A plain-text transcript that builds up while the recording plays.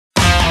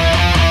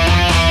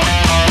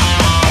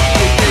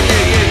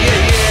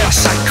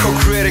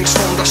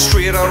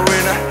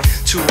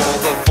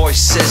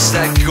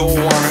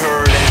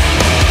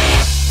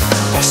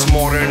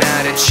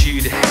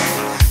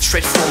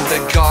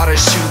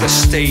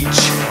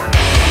stage.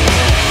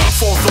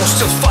 For those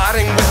still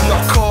fighting with no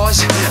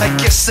cause, I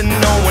guess that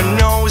no one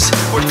knows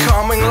we're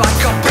coming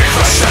like a big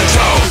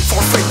crescendo.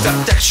 Forfeit the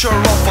texture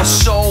of a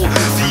soul,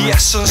 the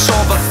essence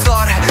of a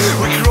thought.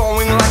 We're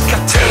growing like a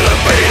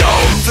libido.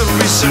 There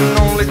is an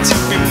only to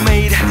be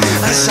made,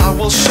 as I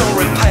will soon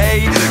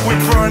repay. We're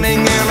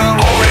burning in our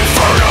own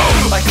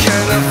inferno. I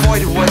can't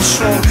avoid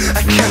what's wrong,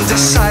 I can't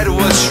decide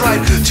what's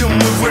right. To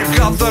move we're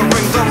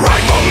gathering the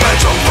right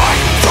momentum. Back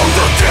from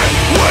the dead,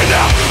 when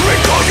I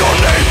recall your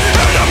name.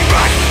 And I'm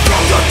back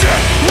from the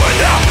dead, when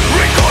I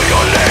recall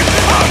your name.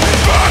 I'm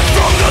back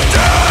from the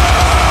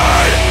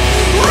dead.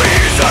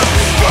 Reason,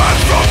 back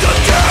from the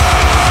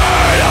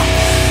dead.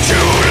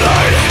 Too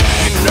late.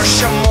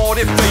 Inertia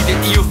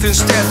motivated youth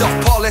instead of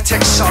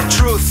politics are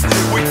truth.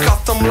 We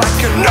got them like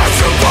a knife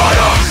through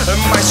butter.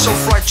 Am I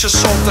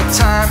self-righteous all the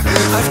time?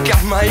 I've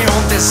got my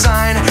own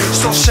design,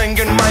 still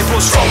singing my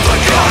blues from the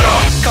gutter.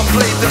 Can't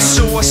play the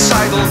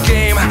suicidal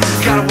game,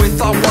 got with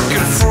a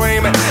walking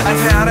frame.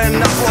 I've had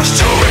enough loss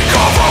to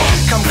recover.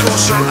 Come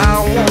closer,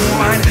 I won't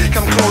mind.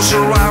 Come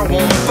closer, I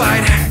won't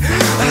bite.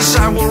 As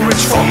I will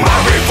reach for my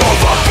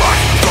revolver. Back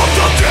from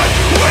the dead,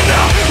 when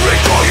I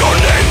recall your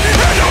name.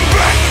 And I'm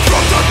back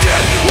from the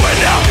dead, when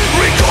I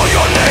recall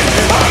your name.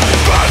 I'm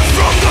back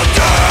from the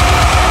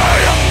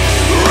dead.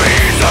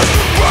 Reasons,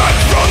 back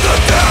from the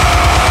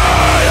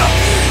dead.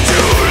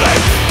 Too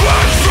late,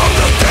 back from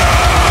the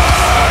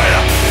dead.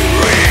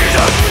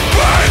 Reasons,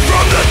 back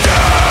from the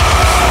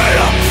dead.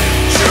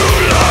 Too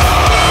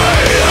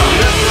late.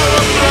 Live the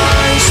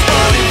blind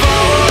spot,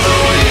 devour the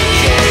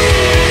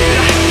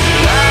wicked.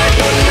 Like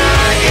when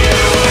I get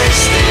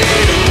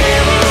wasted,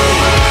 never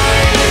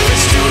mind if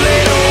it's too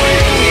late to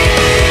wing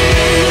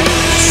it.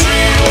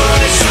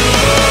 Streetwise through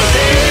the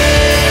day.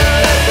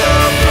 Let the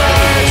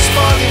blind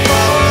spot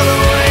devour the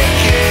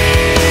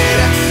wicked.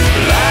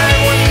 Like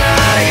when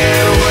I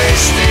get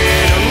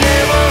wasted,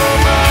 never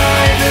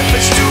mind if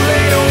it's too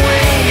late to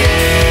wing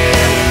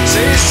it.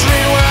 Say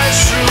streetwise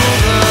through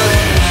the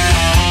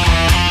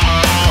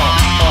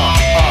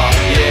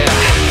yeah.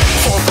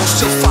 For those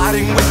still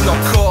fighting with no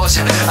cause,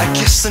 I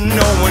guess that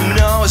no one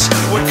knows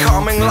we're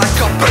coming like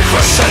a big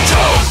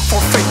crescendo.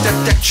 Forfeit the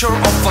texture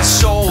of a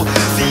soul,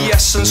 the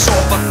essence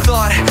of a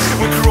thought.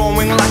 We're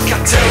growing like a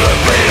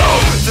libido.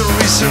 There